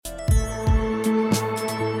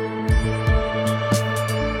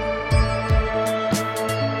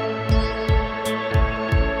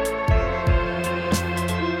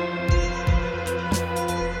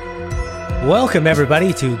Welcome,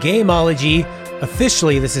 everybody, to Gameology.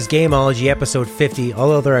 Officially, this is Gameology episode 50,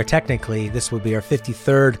 although this will be our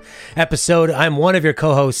 53rd episode. I'm one of your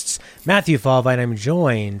co-hosts, Matthew and I'm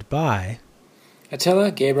joined by...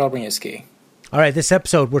 Attila, Gabriel Brzezinski. All right, this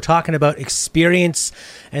episode, we're talking about experience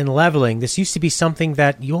and leveling. This used to be something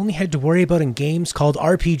that you only had to worry about in games called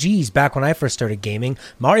RPGs back when I first started gaming.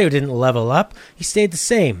 Mario didn't level up. He stayed the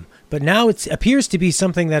same. But now it appears to be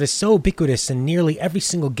something that is so ubiquitous, and nearly every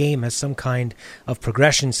single game has some kind of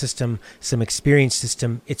progression system, some experience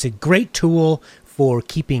system. It's a great tool for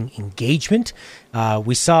keeping engagement.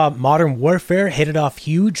 We saw Modern Warfare hit it off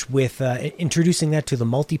huge with introducing that to the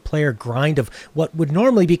multiplayer grind of what would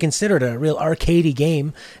normally be considered a real arcadey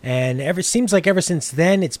game. And seems like ever since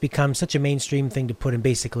then, it's become such a mainstream thing to put in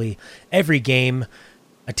basically every game.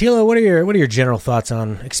 Attila, what are your general thoughts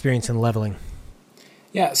on experience and leveling?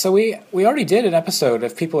 Yeah, so we already did an episode,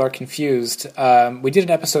 if people are confused. We did an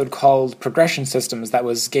episode called Progression Systems. That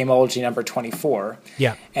was Gameology number 24.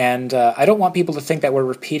 Yeah. And I don't want people to think that we're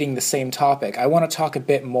repeating the same topic. I want to talk a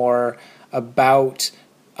bit more about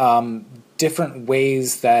different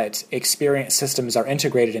ways that experience systems are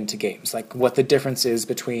integrated into games, like what the difference is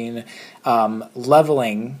between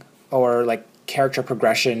leveling or like character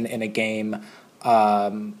progression in a game,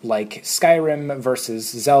 like Skyrim versus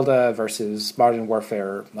Zelda versus Modern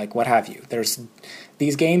Warfare, like what have you.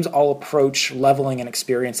 These games all approach leveling and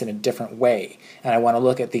experience in a different way, and I want to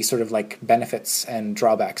look at these sort of like benefits and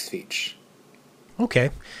drawbacks of each. Okay.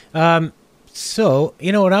 So,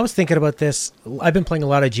 when I was thinking about this, I've been playing a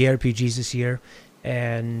lot of JRPGs this year,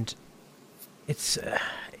 and it's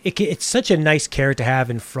such a nice carrot to have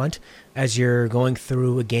in front as you're going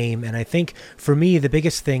through a game. And I think for me, the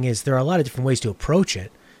biggest thing is there are a lot of different ways to approach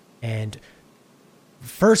it. And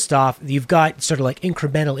first off, you've got sort of like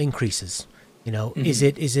incremental increases. Mm-hmm. Is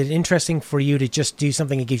it interesting for you to just do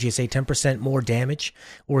something that gives you, say, 10% more damage?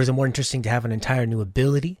 Or is it more interesting to have an entire new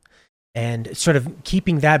ability? And sort of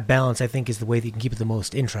keeping that balance, I think, is the way that you can keep it the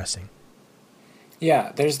most interesting.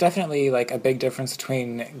 Yeah, there's definitely like a big difference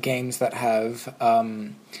between games that have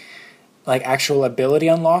like actual ability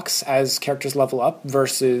unlocks as characters level up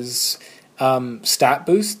versus stat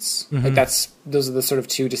boosts. Mm-hmm. Like those are the sort of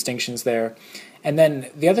two distinctions there. And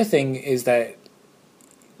then the other thing is that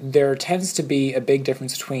there tends to be a big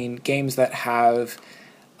difference between games that have,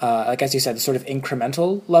 like as you said, the sort of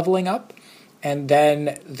incremental leveling up, and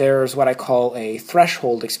then there's what I call a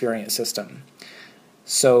threshold experience system.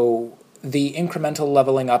 So the incremental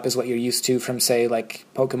leveling up is what you're used to from, say, like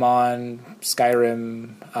Pokemon,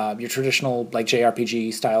 Skyrim, your traditional like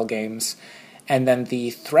JRPG style games. And then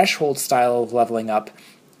the threshold style of leveling up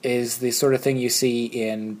is the sort of thing you see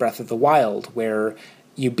in Breath of the Wild, where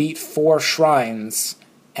you beat 4 shrines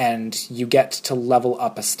and you get to level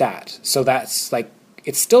up a stat. So that's like,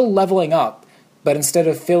 it's still leveling up, but instead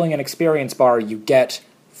of filling an experience bar, you get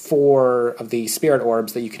 4 of the spirit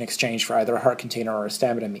orbs that you can exchange for either a heart container or a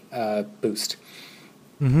stamina boost.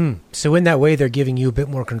 Mm-hmm. So in that way, they're giving you a bit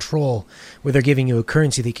more control, where they're giving you a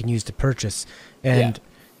currency that you can use to purchase. And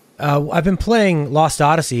I've been playing Lost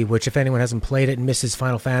Odyssey, which if anyone hasn't played it and misses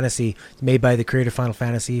Final Fantasy, it's made by the creator of Final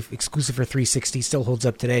Fantasy, exclusive for 360, still holds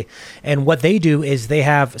up today. And what they do is they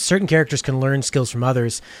have certain characters can learn skills from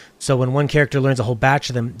others. So when one character learns a whole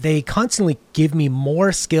batch of them, they constantly give me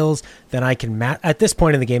more skills than I can at this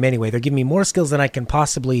point in the game anyway. They're giving me more skills than I can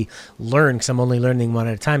possibly learn because I'm only learning one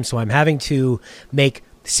at a time. So I'm having to make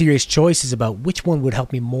serious choices about which one would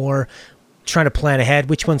help me more, trying to plan ahead,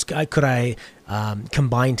 which ones could I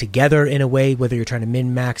combine together in a way, whether you're trying to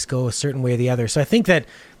min-max, go a certain way or the other. So I think that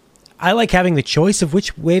I like having the choice of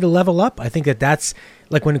which way to level up. I think that that's,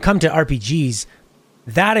 like when it comes to RPGs,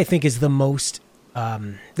 that I think is the most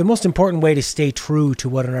important way to stay true to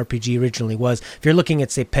what an RPG originally was. If you're looking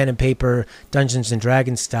at, say, pen and paper, Dungeons and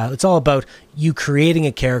Dragons style, it's all about you creating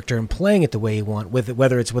a character and playing it the way you want,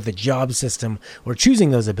 whether it's with a job system or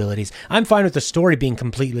choosing those abilities. I'm fine with the story being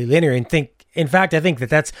completely linear, and in fact, I think that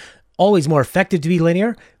that's always more effective to be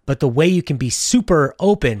linear, but the way you can be super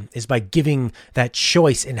open is by giving that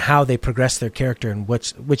choice in how they progress their character and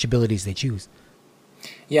which abilities they choose.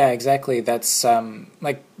 Yeah, exactly. That's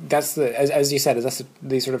as you said, that's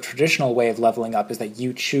the sort of traditional way of leveling up, is that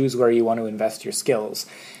you choose where you want to invest your skills,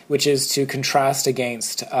 which is to contrast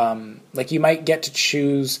against, like you might get to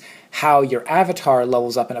choose how your avatar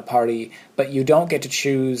levels up in a party, but you don't get to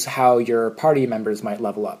choose how your party members might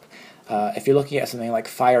level up. If you're looking at something like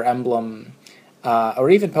Fire Emblem, or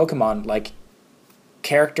even Pokemon, like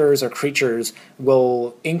characters or creatures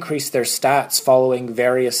will increase their stats following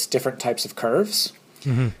various different types of curves.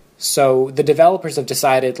 Mm-hmm. So the developers have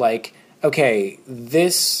decided, like, okay,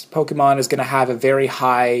 this Pokemon is going to have a very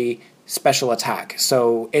high special attack.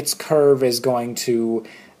 So its curve is going to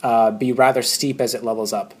be rather steep as it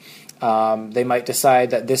levels up. They might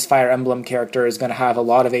decide that this Fire Emblem character is going to have a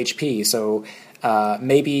lot of HP, so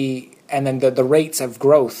maybe... And then the rates of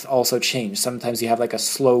growth also change. Sometimes you have like a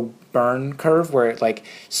slow burn curve where it like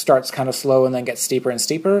starts kind of slow and then gets steeper and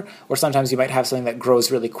steeper. Or sometimes you might have something that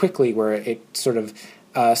grows really quickly where it sort of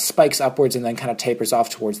spikes upwards and then kind of tapers off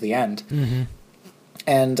towards the end. Mm-hmm.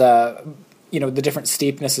 And, the different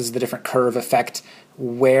steepnesses, the different curve affect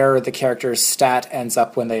where the character's stat ends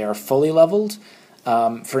up when they are fully leveled.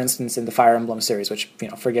 For instance, in the Fire Emblem series, which,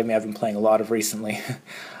 forgive me, I've been playing a lot of recently,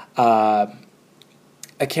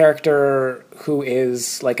 a character who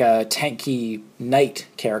is like a tanky knight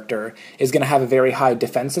character is going to have a very high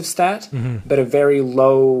defensive stat, but a very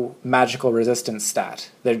low magical resistance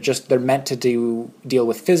stat. They're meant to deal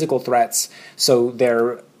with physical threats, so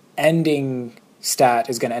their ending stat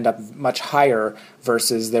is going to end up much higher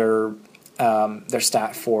versus their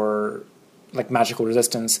stat for like magical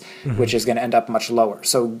resistance, which is going to end up much lower.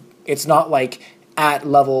 So it's not like at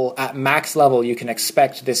max level you can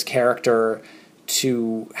expect this character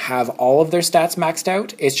to have all of their stats maxed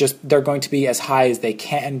out. It's just they're going to be as high as they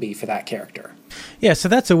can be for that character. Yeah, so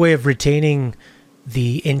that's a way of retaining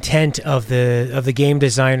the intent of the game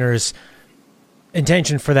designer's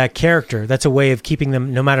intention for that character. That's a way of keeping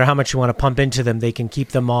them, no matter how much you want to pump into them, they can keep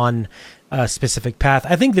them on a specific path.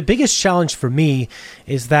 I think the biggest challenge for me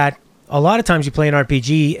is that a lot of times you play an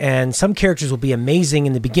RPG and some characters will be amazing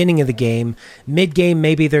in the beginning of the game. Mid-game,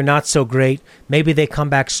 maybe they're not so great. Maybe they come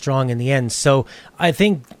back strong in the end. So I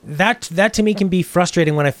think that to me can be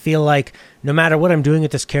frustrating when I feel like no matter what I'm doing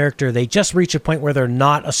with this character, they just reach a point where they're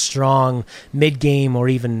not a strong mid-game or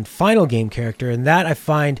even final game character. And that I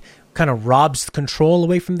find kind of robs control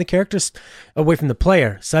away from the characters, away from the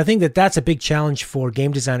player. So I think that's a big challenge for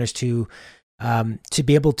game designers to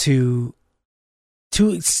be able to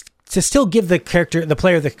still give the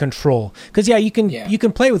player the control. Because you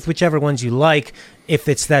can play with whichever ones you like if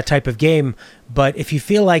it's that type of game, but if you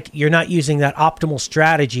feel like you're not using that optimal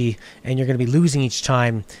strategy and you're going to be losing each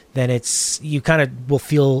time, then you kind of will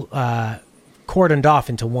feel cordoned off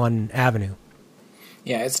into one avenue.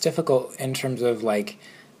 Yeah, it's difficult in terms of like,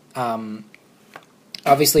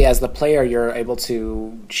 obviously as the player you're able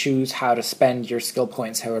to choose how to spend your skill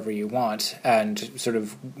points however you want and sort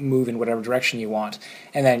of move in whatever direction you want,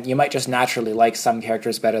 and then you might just naturally like some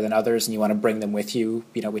characters better than others and you want to bring them with you.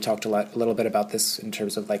 We talked a little bit about this in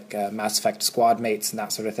terms of like Mass Effect squad mates and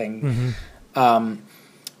that sort of thing.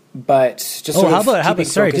 But just how about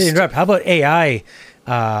sorry to interrupt, how about AI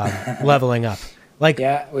leveling up? Like,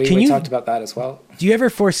 yeah, we talked about that as well. Do you ever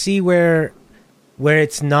foresee where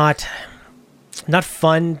it's not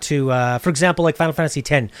fun to, for example, like Final Fantasy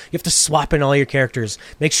X, you have to swap in all your characters,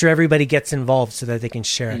 make sure everybody gets involved so that they can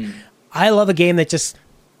share it. I love a game that just,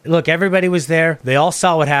 look, everybody was there, they all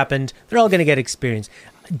saw what happened, they're all going to get experience.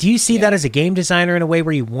 Do you see that as a game designer in a way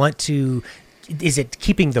where you want to, is it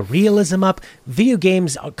keeping the realism up? Video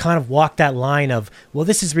games kind of walk that line of, well,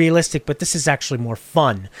 this is realistic, but this is actually more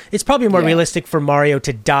fun. It's probably more realistic for Mario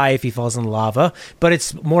to die if he falls in lava, but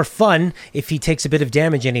it's more fun if he takes a bit of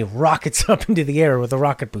damage and he rockets up into the air with a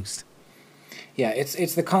rocket boost. Yeah,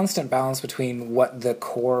 it's the constant balance between what the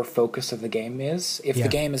core focus of the game is. If the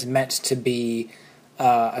game is meant to be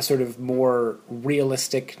a sort of more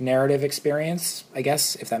realistic narrative experience, I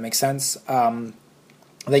guess, if that makes sense,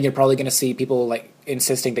 then you're probably going to see people like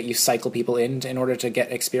insisting that you cycle people in order to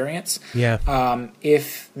get experience. Yeah.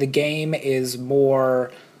 If the game is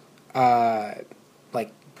more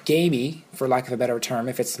like gamey, for lack of a better term,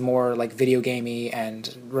 if it's more like video gamey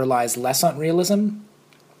and relies less on realism,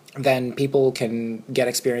 then people can get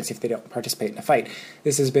experience if they don't participate in a fight.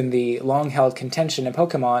 This has been the long-held contention in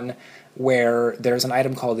Pokemon, where there's an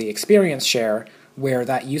item called the experience share, where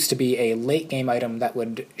that used to be a late game item that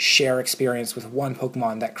would share experience with one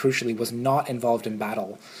Pokemon that crucially was not involved in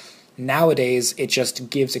battle. Nowadays, it just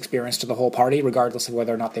gives experience to the whole party, regardless of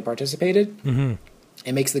whether or not they participated.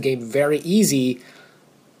 It makes the game very easy,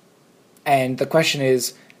 and the question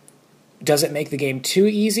is, does it make the game too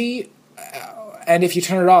easy? And if you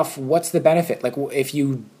turn it off, what's the benefit? Like, if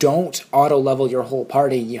you don't auto-level your whole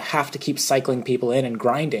party, you have to keep cycling people in and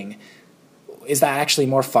grinding. Is that actually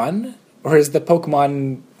more fun? Or is the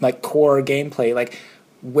Pokemon like core gameplay like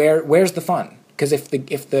where's the fun? Because if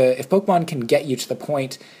Pokemon can get you to the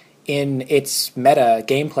point in its meta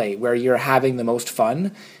gameplay where you're having the most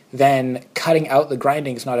fun, then cutting out the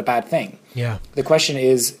grinding is not a bad thing. Yeah. The question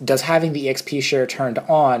is, does having the XP share turned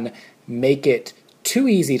on make it too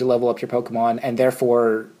easy to level up your Pokemon, and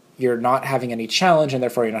therefore you're not having any challenge, and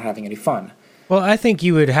therefore you're not having any fun? Well, I think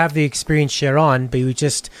you would have the experience share on, but you would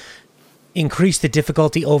just increase the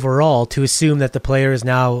difficulty overall to assume that the player is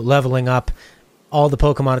now leveling up all the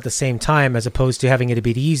Pokemon at the same time, as opposed to having it a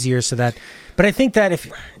bit easier. But I think that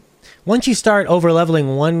once you start over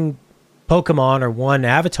leveling one Pokemon or one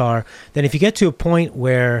avatar, then if you get to a point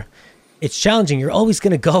where it's challenging, you're always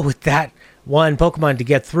going to go with that one Pokemon to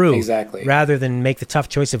get through. Exactly. Rather than make the tough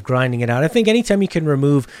choice of grinding it out. I think anytime you can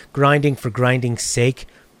remove grinding for grinding's sake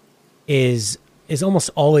is almost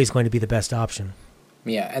always going to be the best option.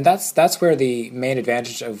 Yeah, and that's where the main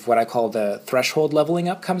advantage of what I call the threshold leveling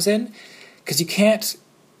up comes in. Because you can't,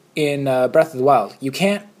 in Breath of the Wild, you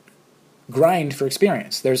can't grind for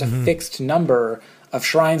experience. There's a fixed number of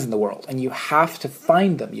shrines in the world, and you have to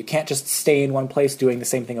find them. You can't just stay in one place doing the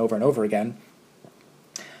same thing over and over again.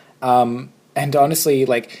 And honestly,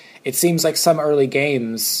 like, it seems like some early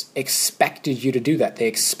games expected you to do that. They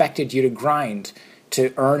expected you to grind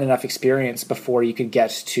to earn enough experience before you could get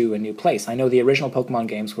to a new place. I know the original Pokemon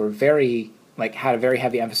games were had a very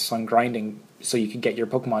heavy emphasis on grinding so you could get your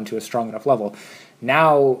Pokemon to a strong enough level.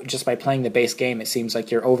 Now, just by playing the base game, it seems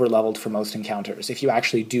like you're over-leveled for most encounters, if you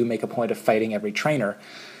actually do make a point of fighting every trainer.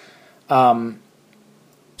 So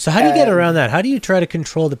how do you get around that? How do you try to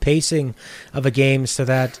control the pacing of a game so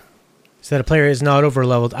that a player is not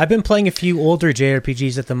over-leveled? I've been playing a few older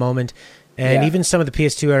JRPGs at the moment, and even some of the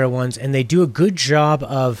PS2 era ones, and they do a good job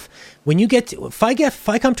of when you get to, if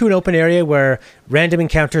I come to an open area where random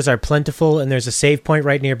encounters are plentiful and there's a save point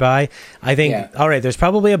right nearby, I think, all right, there's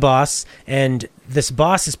probably a boss, and this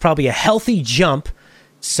boss is probably a healthy jump,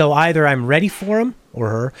 so either I'm ready for him or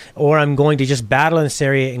her, or I'm going to just battle in this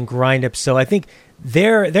area and grind up. So I think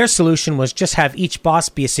their solution was just have each boss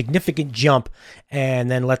be a significant jump and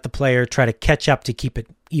then let the player try to catch up to keep it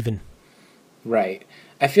even. Right.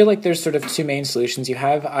 I feel like there's sort of two main solutions you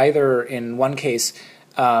have. Either in one case,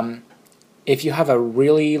 if you have a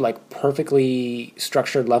really perfectly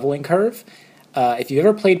structured leveling curve, if you've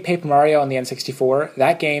ever played Paper Mario on the N64,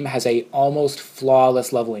 that game has a almost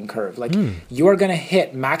flawless leveling curve. You are going to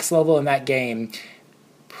hit max level in that game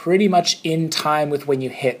pretty much in time with when you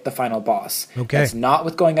hit the final boss. Okay. That's not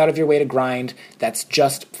with going out of your way to grind. That's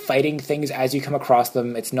just fighting things as you come across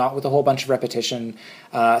them. It's not with a whole bunch of repetition.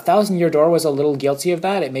 Thousand Year Door was a little guilty of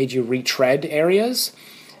that. It made you retread areas,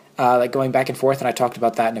 going back and forth, and I talked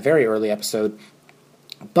about that in a very early episode.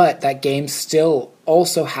 But that game still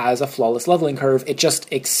also has a flawless leveling curve. It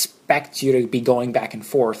just expects you to be going back and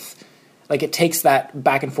forth. It takes that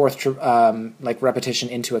back and forth repetition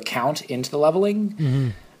into account into the leveling. Mm-hmm.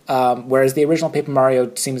 Whereas the original Paper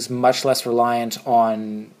Mario seems much less reliant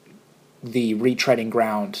on the retreading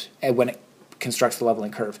ground when it constructs the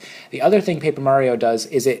leveling curve. The other thing Paper Mario does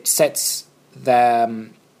is it sets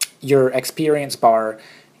your experience bar.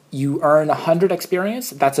 You earn 100 experience,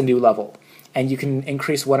 that's a new level. And you can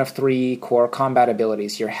increase one of 3 core combat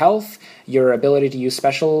abilities. Your health, your ability to use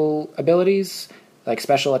special abilities, like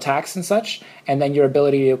special attacks and such, and then your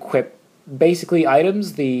ability to equip basically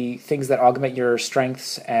items, the things that augment your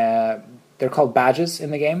strengths. They're called badges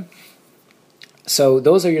in the game. So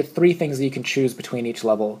those are your 3 things that you can choose between each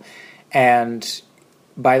level. And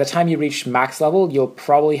by the time you reach max level, you'll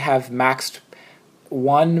probably have maxed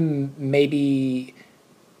one, maybe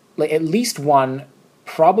at least one,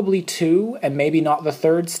 probably 2, and maybe not the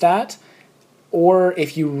 3rd stat. Or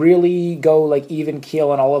if you really go even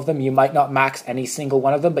keel on all of them, you might not max any single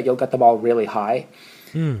one of them, but you'll get them all really high.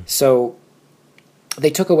 So they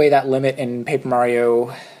took away that limit in Paper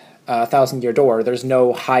Mario Thousand Year Door. There's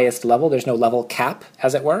no highest level. There's no level cap,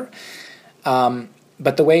 as it were.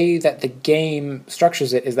 But the way that the game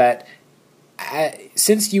structures it is that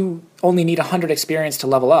since you only need 100 experience to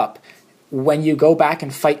level up, when you go back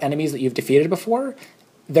and fight enemies that you've defeated before,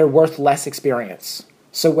 they're worth less experience.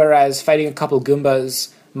 So whereas fighting a couple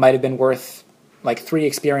Goombas might have been worth 3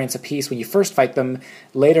 experience apiece when you first fight them,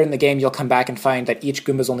 later in the game you'll come back and find that each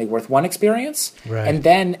Goomba is only worth 1 experience. Right. And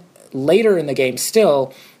then later in the game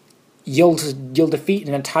still, you'll defeat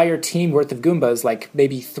an entire team worth of Goombas,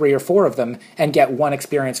 maybe 3 or 4 of them, and get 1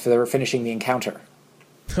 experience for finishing the encounter.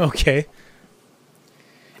 Okay.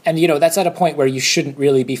 And, that's at a point where you shouldn't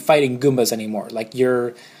really be fighting Goombas anymore.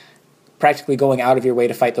 You're practically going out of your way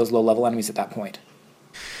to fight those low-level enemies at that point.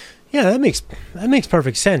 Yeah, that makes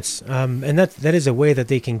perfect sense. And that is a way that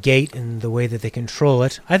they can gate and the way that they control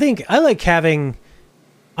it. I think I like having...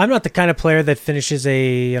 I'm not the kind of player that finishes an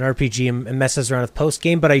RPG and messes around with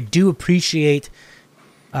post-game, but I do appreciate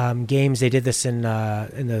games. They did this in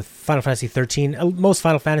the Final Fantasy 13. Most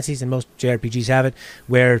Final Fantasies and most JRPGs have it,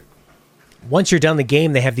 where once you're done the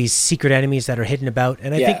game, they have these secret enemies that are hidden about.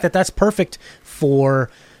 And I think that's perfect for...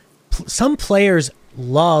 Some players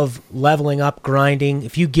love leveling up, grinding.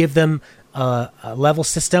 If you give them a level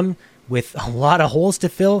system with a lot of holes to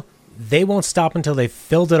fill, they won't stop until they've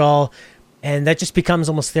filled it all. And that just becomes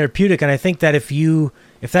almost therapeutic. And I think that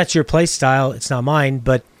if that's your play style, it's not mine,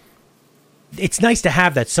 but it's nice to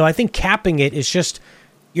have that. So I think capping it is just,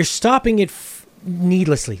 you're stopping it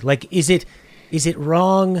needlessly. Like, is it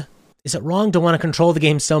wrong? Is it wrong to want to control the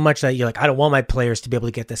game so much that you're like, I don't want my players to be able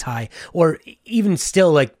to get this high? Or even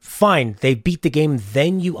still, like, fine, they beat the game,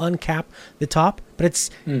 then you uncap the top. But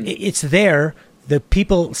it's there.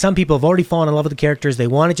 Some people have already fallen in love with the characters. They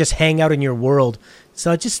want to just hang out in your world.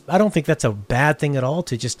 So I don't think that's a bad thing at all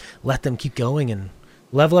to just let them keep going and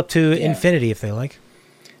level up to infinity if they like.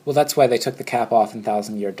 Well, that's why they took the cap off in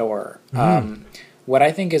Thousand Year Door. What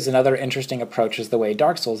I think is another interesting approach is the way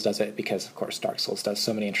Dark Souls does it, because, of course, Dark Souls does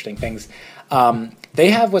so many interesting things.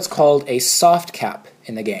 They have what's called a soft cap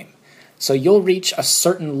in the game. So you'll reach a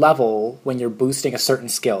certain level when you're boosting a certain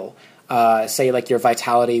skill. Say, like, your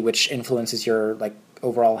vitality, which influences your, like,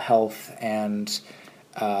 overall health, and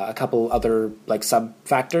a couple other, like,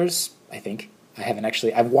 sub-factors, I think.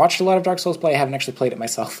 I've watched a lot of Dark Souls play. I haven't actually played it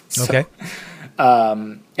myself. So, okay.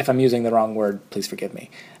 If I'm using the wrong word, please forgive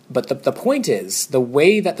me. But the point is, the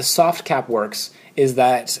way that the soft cap works is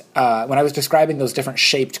that when I was describing those different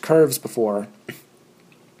shaped curves before,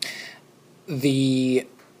 the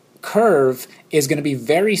curve is going to be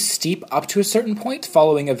very steep up to a certain point,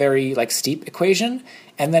 following a very like steep equation,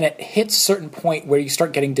 and then it hits a certain point where you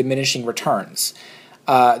start getting diminishing returns.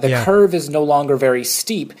 The curve is no longer very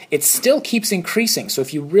steep. It still keeps increasing. So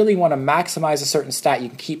if you really want to maximize a certain stat, you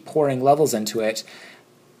can keep pouring levels into it.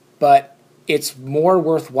 But it's more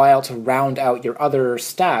worthwhile to round out your other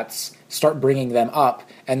stats, start bringing them up,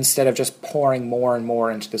 instead of just pouring more and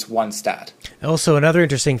more into this one stat. Also, another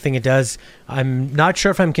interesting thing it does, I'm not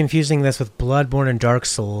sure if I'm confusing this with Bloodborne and Dark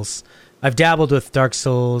Souls. I've dabbled with Dark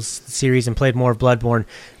Souls series and played more of Bloodborne,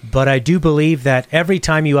 but I do believe that every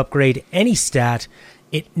time you upgrade any stat,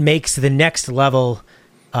 it makes the next level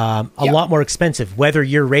a lot more expensive, whether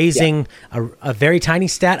you're raising a very tiny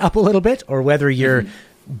stat up a little bit, or whether you're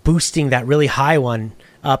boosting that really high one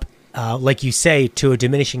up, like you say, to a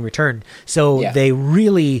diminishing return. So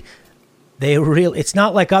it's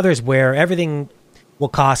not like others where everything will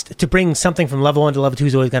cost, to bring something from level 1 to level 2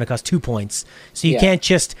 is always going to cost 2 points. So you can't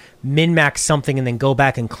just min-max something and then go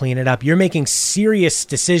back and clean it up. You're making serious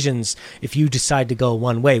decisions if you decide to go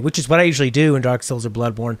one way, which is what I usually do in Dark Souls or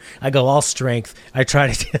Bloodborne. I go all strength. I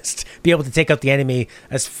try to just be able to take out the enemy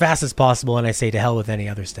as fast as possible, and I say to hell with any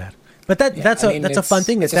other stat. But that's a fun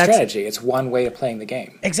thing. It's a strategy. It's one way of playing the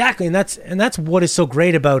game. Exactly, and that's what is so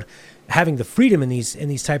great about having the freedom in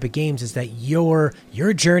these type of games, is that your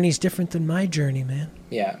journey's different than my journey, man.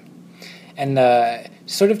 Yeah. And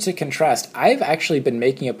sort of to contrast, I've actually been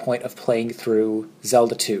making a point of playing through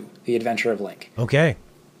Zelda 2, The Adventure of Link. Okay.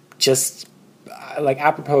 Just like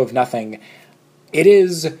apropos of nothing, it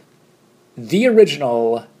is the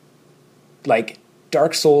original like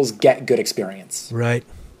Dark Souls get good experience. Right.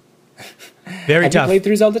 Very tough. Have you played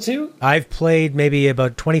through Zelda 2? I've played maybe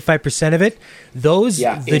about 25% of it.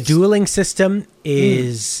 The dueling system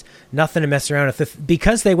is nothing to mess around with.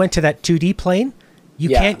 Because they went to that 2D plane, you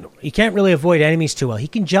can't really avoid enemies too well. He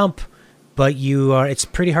can jump, but it's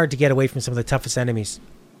pretty hard to get away from some of the toughest enemies.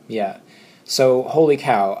 Yeah. So, holy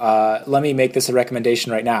cow. Let me make this a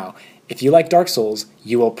recommendation right now. If you like Dark Souls,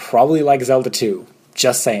 you will probably like Zelda 2.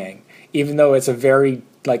 Just saying. Even though it's a very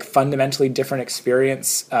fundamentally different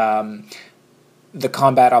experience. The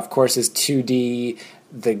combat, of course, is 2D.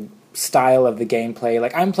 The style of the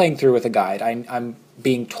gameplay, I'm playing through with a guide. I'm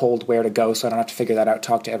being told where to go, so I don't have to figure that out,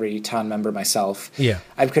 talk to every town member myself. Yeah.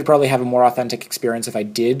 I could probably have a more authentic experience if I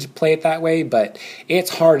did play it that way, but it's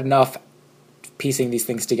hard enough piecing these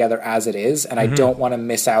things together as it is, and I don't want to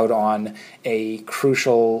miss out on a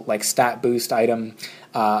crucial stat boost item.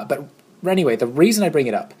 But anyway, the reason I bring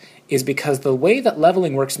it up is because the way that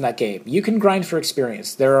leveling works in that game, you can grind for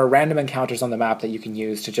experience. There are random encounters on the map that you can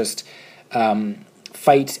use to just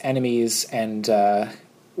fight enemies, and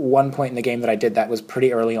one point in the game that I did that was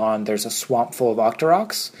pretty early on. There's a swamp full of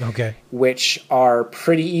Octoroks, which are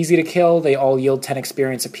pretty easy to kill. They all yield 10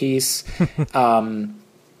 experience apiece.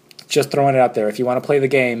 Just throwing it out there. If you want to play the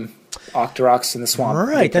game, Octoroks in the swamp. All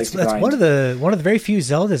right, that's one of the very few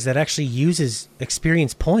Zeldas that actually uses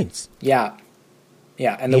experience points. Yeah.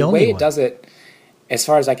 Yeah, and the way it does it, as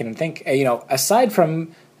far as I can think, aside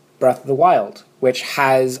from Breath of the Wild, which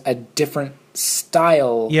has a different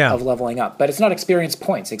style of leveling up, but it's not experience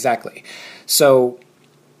points, exactly. So,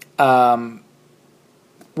 right,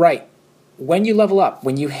 when you level up,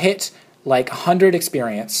 when you hit 100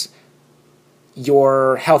 experience,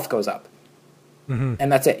 your health goes up.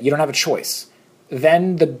 And that's it. You don't have a choice.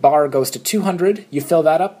 then the bar goes to 200, you fill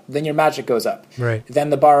that up, then your magic goes up. Right. Then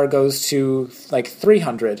the bar goes to like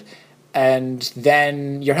 300, and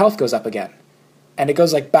then your health goes up again. And it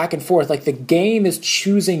goes like back and forth. Like the game is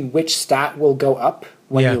choosing which stat will go up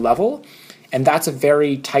when you level, and that's a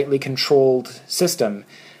very tightly controlled system.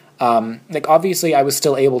 Like obviously I was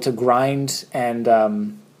still able to grind, and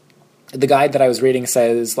the guide that I was reading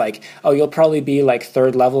says like, oh, you'll probably be like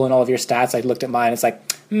 3rd level in all of your stats. I looked at mine, it's like,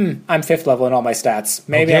 I'm 5th level in all my stats.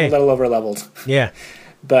 Maybe I'm a little over leveled. Yeah.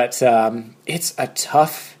 But it's a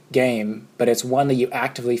tough game, but it's one that you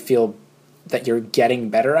actively feel that you're getting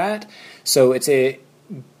better at. So it's a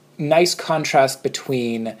nice contrast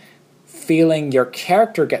between feeling your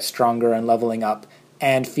character get stronger and leveling up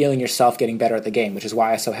and feeling yourself getting better at the game, which is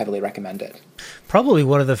why I so heavily recommend it. Probably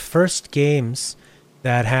one of the first games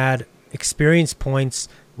that had experience points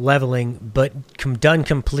leveling, but done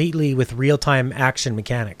completely with real-time action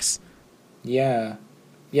mechanics. Yeah.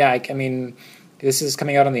 Yeah, I mean, this is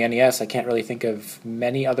coming out on the NES. I can't really think of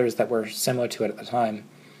many others that were similar to it at the time.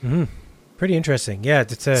 Mm-hmm. Pretty interesting. Yeah,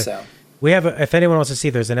 we have. If anyone wants to see,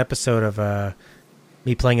 there's an episode of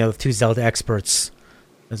me playing it with 2 Zelda experts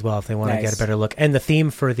as well, if they want to get a better look. And the theme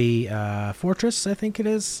for the Fortress, I think it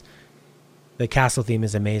is, the castle theme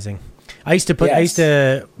is amazing. I used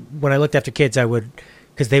to when I looked after kids, I would,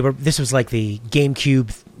 because this was like the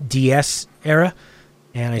GameCube DS era,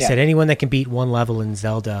 and I said anyone that can beat 1 level in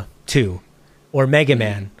Zelda 2 or Mega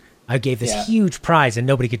Man, I gave this huge prize, and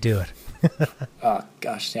nobody could do it. Oh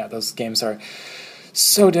gosh, yeah, those games are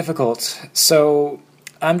so difficult. So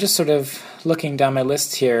I'm just sort of looking down my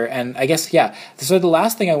list here, and I guess so the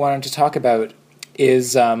last thing I wanted to talk about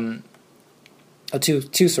is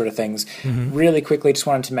two sort of things. Really quickly, just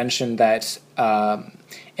wanted to mention that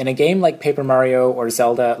in a game like Paper Mario or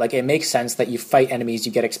Zelda, like it makes sense that you fight enemies,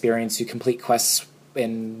 you get experience, you complete quests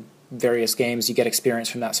in various games, you get experience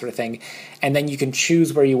from that sort of thing, and then you can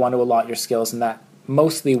choose where you want to allot your skills, and that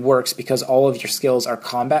mostly works because all of your skills are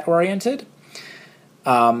combat oriented.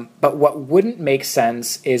 But what wouldn't make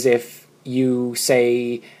sense is if you,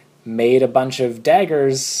 say, made a bunch of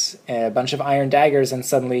daggers, a bunch of iron daggers, and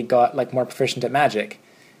suddenly got like more proficient at magic.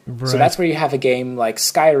 Right. So that's where you have a game like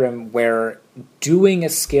Skyrim where doing a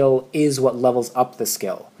skill is what levels up the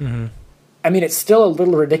skill. I mean, it's still a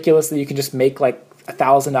little ridiculous that you can just make like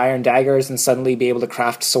 1,000 iron daggers and suddenly be able to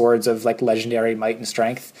craft swords of like legendary might and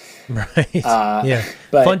strength. Right.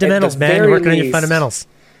 But fundamentals, man. You're working on your fundamentals.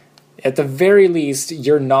 At the very least,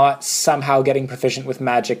 you're not somehow getting proficient with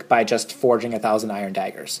magic by just forging 1,000 iron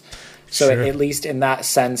daggers. So at least in that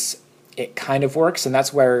sense, it kind of works. And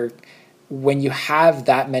that's where, when you have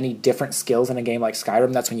that many different skills in a game like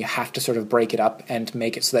Skyrim, that's when you have to sort of break it up and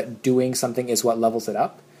make it so that doing something is what levels it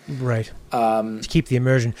up. Right. To keep the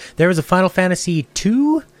immersion. There was a Final Fantasy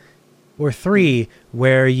 2 or 3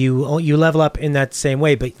 where you level up in that same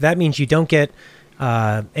way, but that means you don't get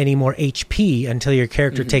any more HP until your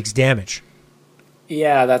character takes damage.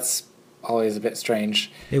 Yeah, that's always a bit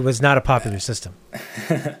strange. It was not a popular system.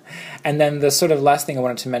 And then the sort of last thing I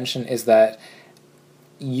wanted to mention is that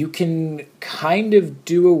you can kind of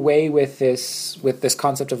do away with this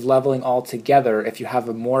concept of leveling altogether if you have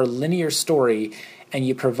a more linear story and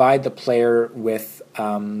you provide the player with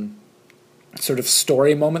sort of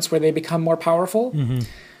story moments where they become more powerful.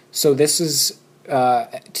 So this is,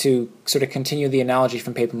 to sort of continue the analogy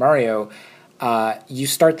from Paper Mario, you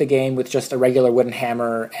start the game with just a regular wooden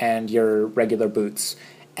hammer and your regular boots,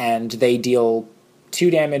 and they deal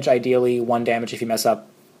 2 damage, ideally 1 damage if you mess up.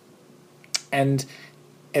 And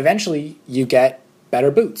eventually you get better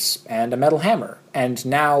boots and a metal hammer, and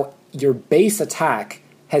now your base attack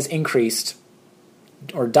has increased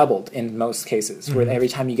or doubled in most cases, where every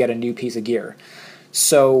time you get a new piece of gear.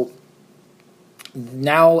 So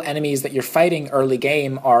now enemies that you're fighting early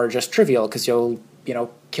game are just trivial because you'll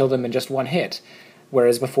kill them in just 1 hit,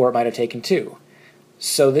 whereas before it might have taken 2.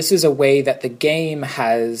 So this is a way that the game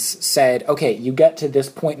has said, okay, you get to this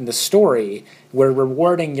point in the story, we're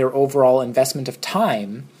rewarding your overall investment of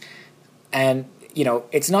time, and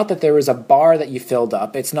it's not that there was a bar that you filled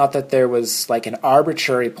up. It's not that there was like an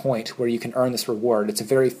arbitrary point where you can earn this reward. It's a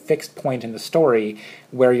very fixed point in the story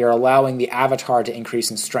where you're allowing the avatar to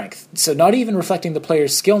increase in strength. So not even reflecting the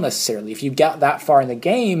player's skill necessarily. If you get that far in the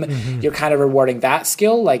game, you're kind of rewarding that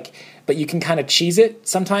skill. But you can kind of cheese it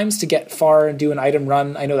sometimes to get far and do an item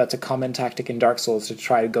run. I know that's a common tactic in Dark Souls, to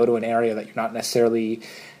try to go to an area that you're not necessarily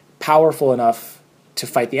powerful enough to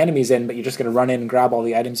fight the enemies in, but you're just going to run in and grab all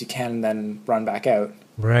the items you can and then run back out.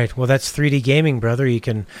 Right. Well, that's 3D gaming, brother. You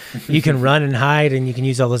can run and hide, and you can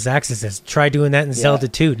use all those accesses. Try doing that in Zelda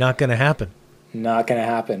 2. Not going to happen. Not going to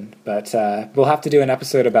happen. But we'll have to do an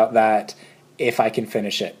episode about that if I can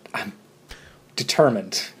finish it. I'm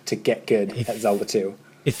determined to get good at Zelda 2.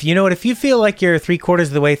 If you know what, if you feel like you're 3/4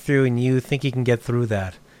 of the way through and you think you can get through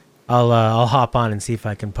that, I'll hop on and see if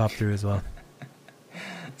I can pop through as well.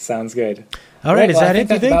 Sounds good. All right, is that it?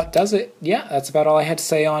 That about does it. Yeah, that's about all I had to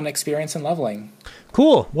say on experience and leveling.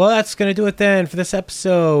 Cool. Well, that's gonna do it then for this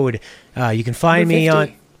episode. You can find me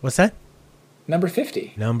on what's that? Number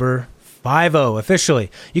 50. Number 50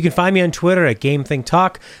 officially. You can find me on Twitter at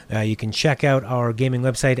GameThinkTalk. You can check out our gaming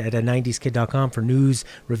website at 90skid.com for news,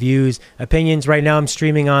 reviews, opinions. Right now I'm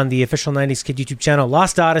streaming on the official 90s Kid YouTube channel.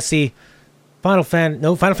 Lost Odyssey, Final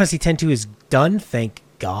Fantasy X-2 is done, thank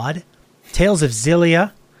God. Tales of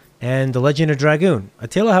Xillia, and The Legend of Dragoon.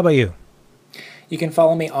 Attila, how about you? You can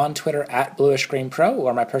follow me on Twitter at BluishGreenPro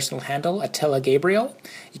or my personal handle, Attila Gabriel.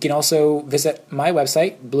 You can also visit my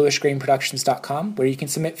website, bluishgreenproductions.com, where you can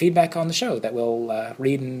submit feedback on the show that we'll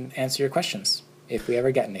read and answer your questions, if we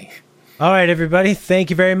ever get any. All right, everybody.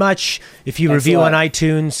 Thank you very much. If you review on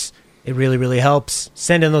iTunes, it really, really helps.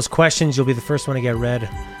 Send in those questions. You'll be the first one to get read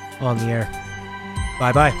on the air.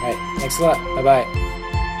 Bye-bye. All right. Thanks a lot. Bye-bye.